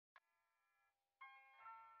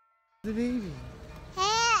The baby.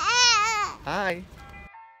 Hi.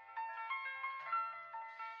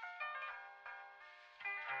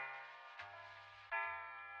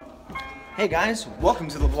 Hey guys, welcome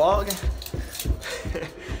to the vlog.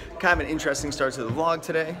 Kind of an interesting start to the vlog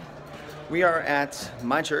today. We are at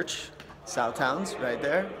my church, South Towns, right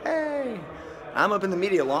there. Hey! I'm up in the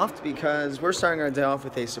media loft because we're starting our day off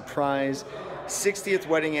with a surprise 60th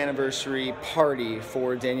wedding anniversary party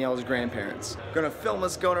for Danielle's grandparents. Gonna film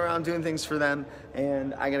us going around doing things for them,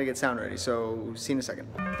 and I gotta get sound ready, so see you in a second.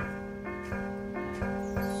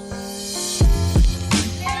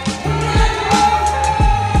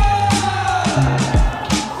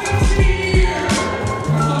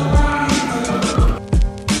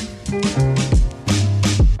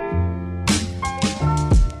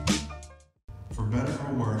 For better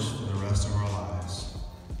or worse for the rest of our lives.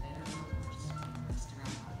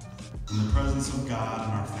 In the presence of God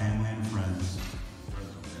and our family and friends,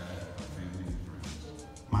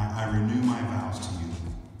 I renew my vows to you.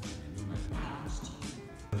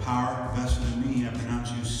 The power vested in me, I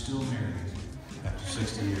pronounce you still married after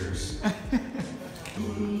 60 years.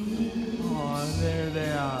 Oh, there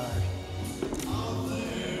they are.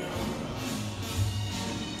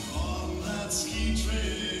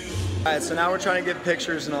 Alright, so now we're trying to get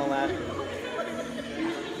pictures and all that.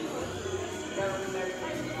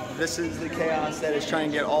 This is the chaos that is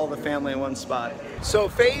trying to get all the family in one spot. So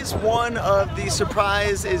phase one of the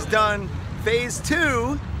surprise is done. Phase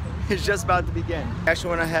two is just about to begin.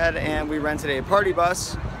 Actually went ahead and we rented a party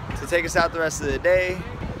bus to take us out the rest of the day.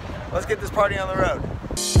 Let's get this party on the road.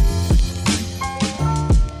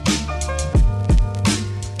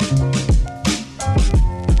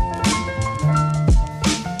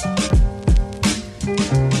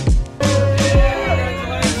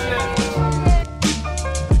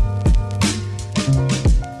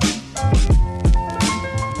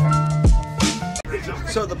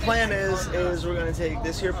 So the plan is we're gonna take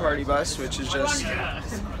this here party bus, which is just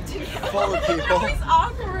full of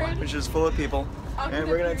people, and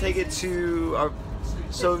we're gonna take it to our.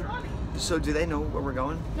 So do they know where we're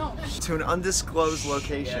going? No. To an undisclosed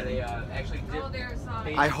location. Yeah, they actually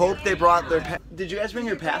did. I hope they brought their. Did you guys bring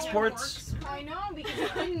your passports? I know, because you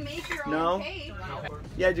couldn't make your own No. cake.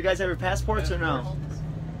 Yeah. Do you guys have your passports or no?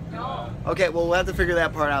 No. Okay. Well, we'll have to figure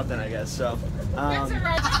that part out then, I guess. So. That's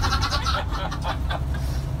alright.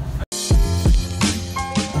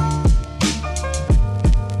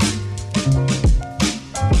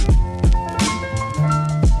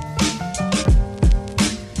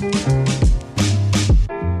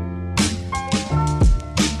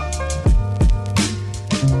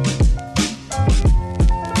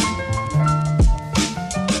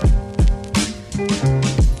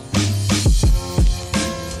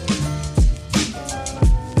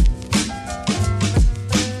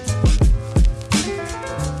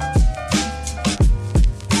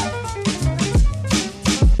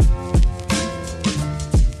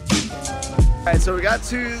 Alright, so we got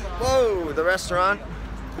to, the restaurant.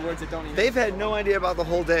 They've had no idea about the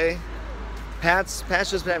whole day. Pat's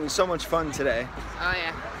just been having so much fun today. Oh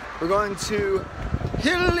yeah. We're going to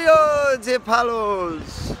Hilio de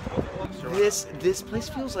Palos. This place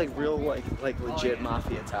feels like real like legit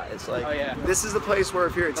mafia ties. Like, Oh, yeah. This is the place where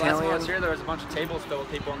if you're Last time I was Italian, here, there was a bunch of tables filled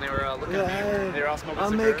with people, and they were looking. hey, They were all smoking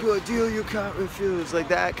I'll cigars. make you a deal you can't refuse. Like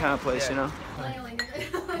that kind of place, Yeah.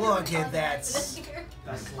 you know? Look at that.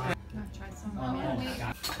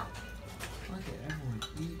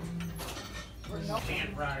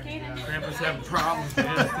 Grandpa's having problems,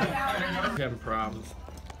 man. Having problems.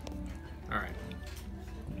 All right.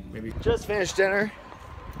 Maybe. Just finished dinner.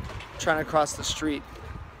 Trying to cross the street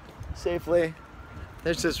safely.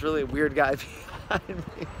 There's this really weird guy behind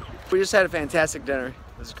me. We just had a fantastic dinner.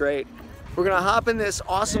 It was great. We're gonna hop in this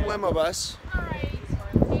awesome limo bus.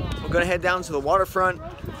 We're gonna head down to the waterfront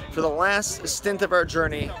for the last stint of our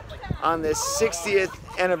journey on this 60th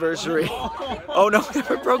anniversary. Oh no, we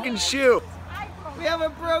have a broken shoe. We have a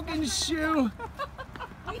broken shoe.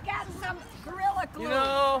 We got some Gorilla Glue. You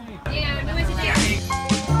know. Yeah, we went to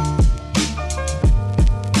dinner.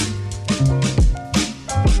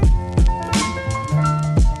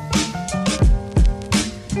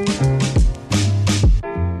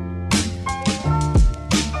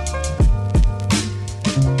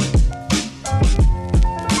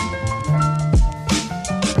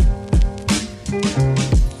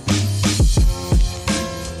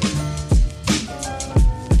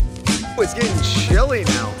 It's getting chilly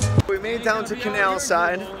now. We made it down to Canal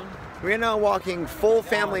Side. We are now walking full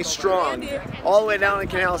family strong all the way down the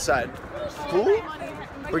Canal Side. Who?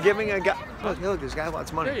 We're giving a guy. Look, hey, look, this guy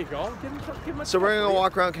wants money. There you go. Give him a So we're tip, gonna will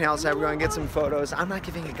walk around Canal Side. We're gonna get some photos. I'm not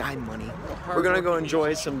giving a guy money. We're gonna go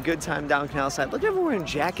enjoy some good time down Canal Side. Look at everyone wearing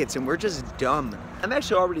jackets and we're just dumb. I'm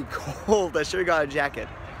actually already cold. I should have got a jacket.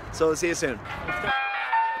 So we'll see you soon.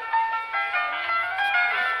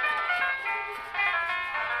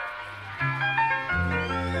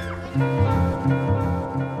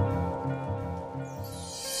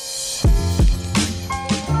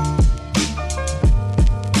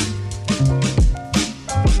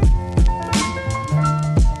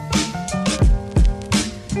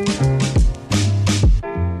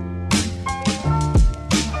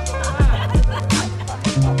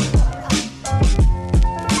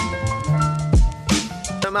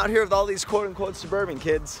 I'm out here with all these quote-unquote suburban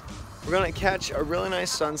kids. We're gonna catch a really nice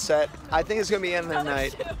sunset. I think it's gonna be the end of the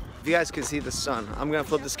night. If you guys can see the sun, I'm gonna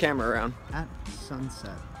flip this camera around. At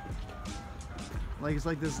sunset. Like it's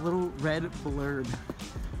like this little red blurb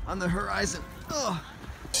on the horizon. Ugh.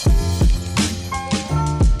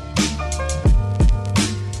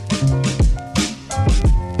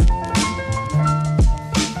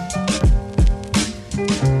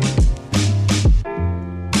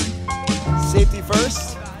 Safety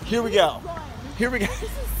first. Here we go. Here we go.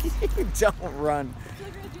 Don't run.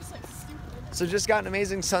 So just got an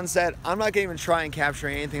amazing sunset. I'm not gonna even try and capture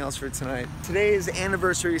anything else for tonight. Today's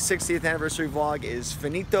anniversary, 60th anniversary vlog is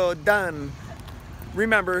finito, done.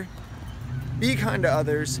 Remember, be kind to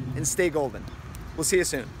others and stay golden. We'll see you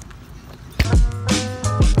soon.